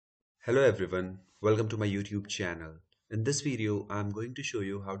Hello everyone, welcome to my YouTube channel. In this video, I'm going to show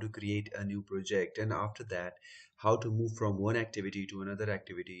you how to create a new project and after that, how to move from one activity to another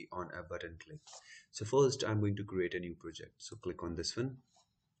activity on a button click. So first, I'm going to create a new project. So click on this one,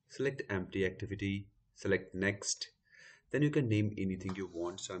 select empty activity, select next. Then you can name anything you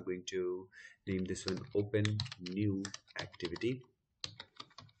want. So I'm going to name this one open new activity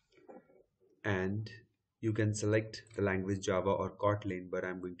and you can select the language Java or Kotlin, but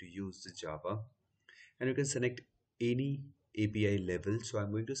I'm going to use the Java. And you can select any API level. So I'm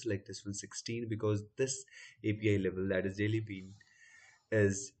going to select this one 16 because this API level that is daily bean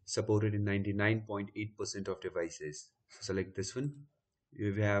is supported in 99.8% of devices. So select this one.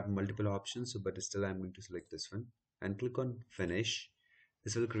 You have multiple options, but still I'm going to select this one and click on finish.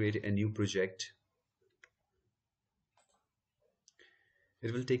 This will create a new project.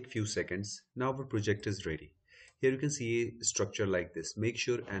 It will take few seconds. Now our project is ready. Here you can see a structure like this. Make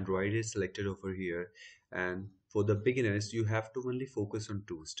sure Android is selected over here, and for the beginners you have to only focus on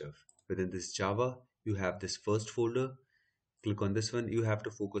two stuff. Within this Java you have this first folder. Click on this one. You have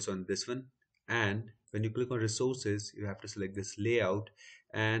to focus on this one, and when you click on resources you have to select this layout,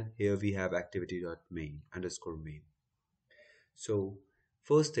 and here we have activity.main underscore main. So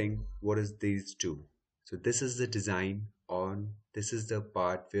first thing, what is these two? So this is the design on, this is the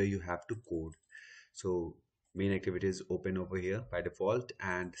part where you have to code. So main activity is open over here by default,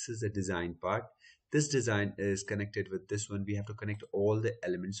 and this is the design part. This design is connected with this one. We have to connect all the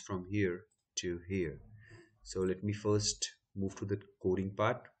elements from here to here. So let me first move to the coding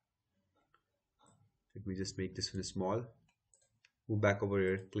part. Let me just make this one small. Move back over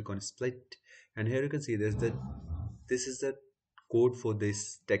here, click on split, and here you can see this is the code for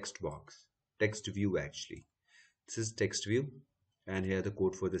this text box, text view actually. This is text view, and here the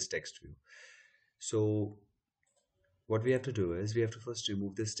code for this text view. So what we have to do is we have to first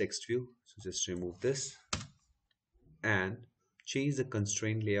remove this text view. So just remove this and change the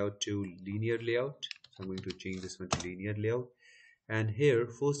constraint layout to linear layout. So I'm going to change this one to linear layout. And here,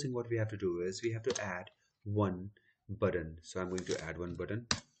 first thing what we have to do is we have to add one button. So I'm going to add one button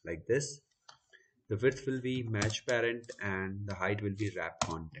like this. The width will be match parent and the height will be wrap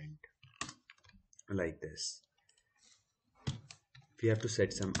content like this. We have to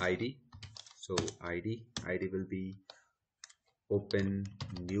set some ID. So ID will be open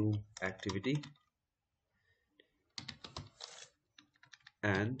new activity,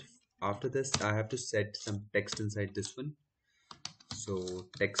 and after this I have to set some text inside this one. So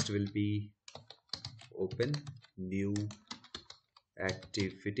text will be open new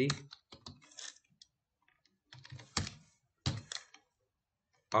activity.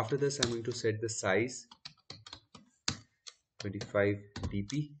 After this I'm going to set the size 25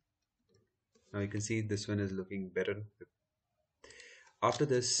 dp. Now you can see this one is looking better. After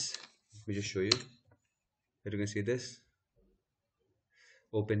this, let me just show you. Here you can see this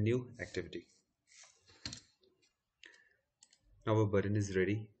open new activity. Now our button is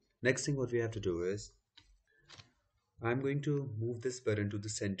ready. Next thing what we have to do is I'm going to move this button to the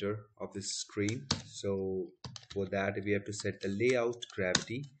center of the screen. So for that we have to set the layout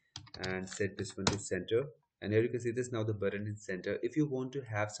gravity and set this one to center. And here you can see this, now the button is center. If you want to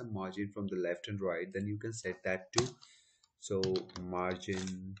have some margin from the left and right, then you can set that too. So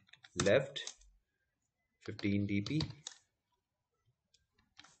margin left 15 dp.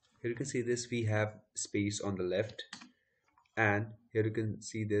 Here you can see this, we have space on the left, and here you can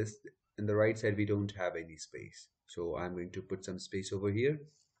see this in the right side we don't have any space. So I'm going to put some space over here.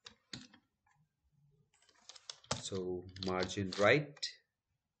 So margin right,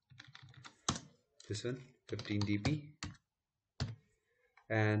 this one 15 dp,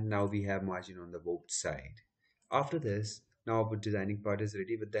 and now we have margin on the both side. After this, now our designing part is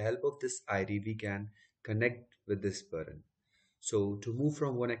ready. With the help of this ID we can connect with this button. So to move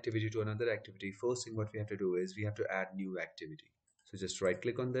from one activity to another activity, first thing what we have to do is we have to add new activity. So just right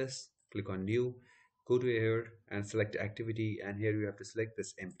click on this, click on new, go to here and select activity, and here you have to select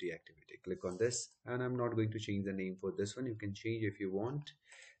this empty activity. Click on this, and I'm not going to change the name for this one. You can change if you want,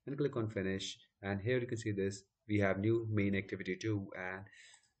 and click on finish, and here you can see this, we have new main activity too, and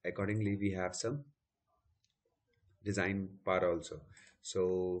accordingly we have some design part also.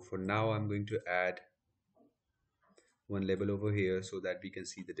 So for now I'm going to add one label over here so that we can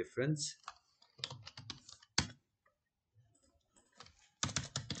see the difference.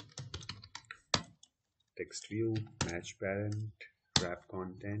 Text view, match parent, wrap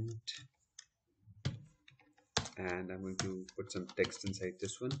content, and I'm going to put some text inside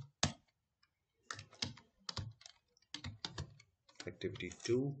this one. Activity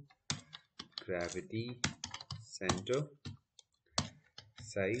 2, gravity, center,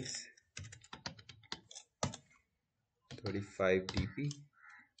 size 35 dp,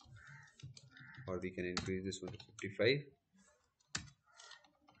 or we can increase this one to 55,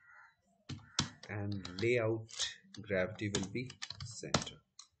 and layout gravity will be center.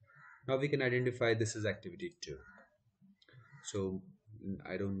 Now we can identify this is activity 2. So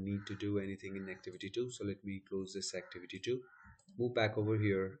I don't need to do anything in activity 2, so let me close this activity 2, move back over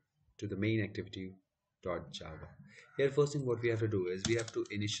here to the main activity .java. Here first thing what we have to do is we have to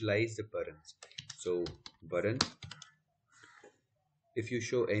initialize the buttons. So button, if you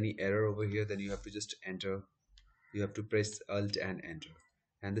show any error over here, then you have to just enter, you have to press alt and enter,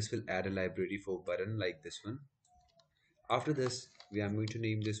 and this will add a library for button like this one. After this we are going to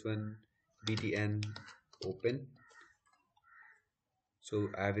name this one btn open. So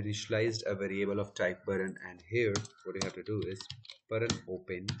I have initialized a variable of type button, and here what you have to do is button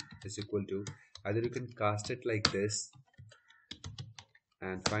open is equal to, either you can cast it like this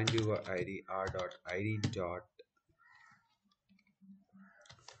and find your id r.id dot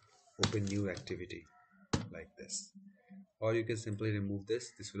open new activity like this, or you can simply remove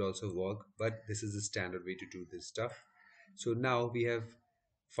this. This will also work, but this is the standard way to do this stuff. So now we have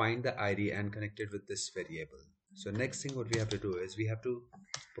find the id and connect it with this variable. So next thing what we have to do is we have to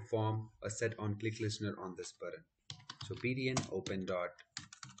perform a set on click listener on this button. So btn open dot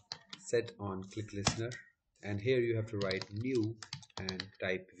set on click listener, and here you have to write new and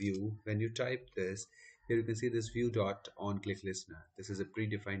type view. When you type this, here you can see this view dot on click listener. This is a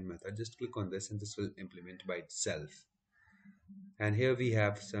predefined method. Just click on this and this will implement by itself. And here we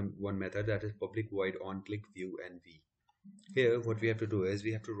have one method that is public void on click view and v. Here what we have to do is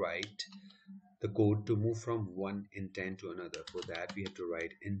we have to write the code to move from one intent to another. For that we have to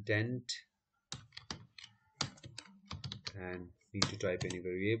write intent and need to type any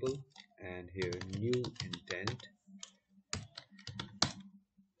variable, and here new intent.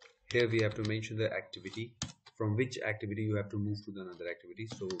 Here we have to mention the activity, from which activity you have to move to the another activity.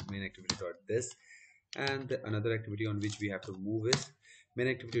 So main activity dot this, and the another activity on which we have to move is main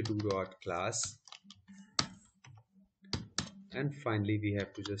activity do dot class, and finally we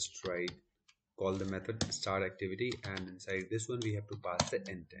have to just write call the method start activity, and inside this one we have to pass the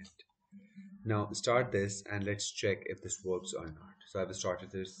intent. Now start this and let's check if this works or not. So I've started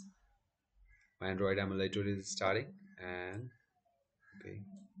this, my Android emulator is starting, and okay,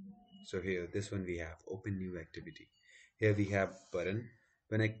 so here this one we have open new activity. Here we have button.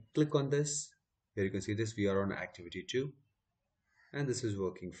 When I click on this, here you can see this, we are on activity 2, and this is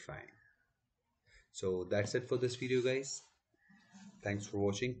working fine. So that's it for this video guys. Thanks for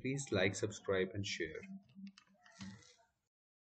watching. Please like, subscribe and share.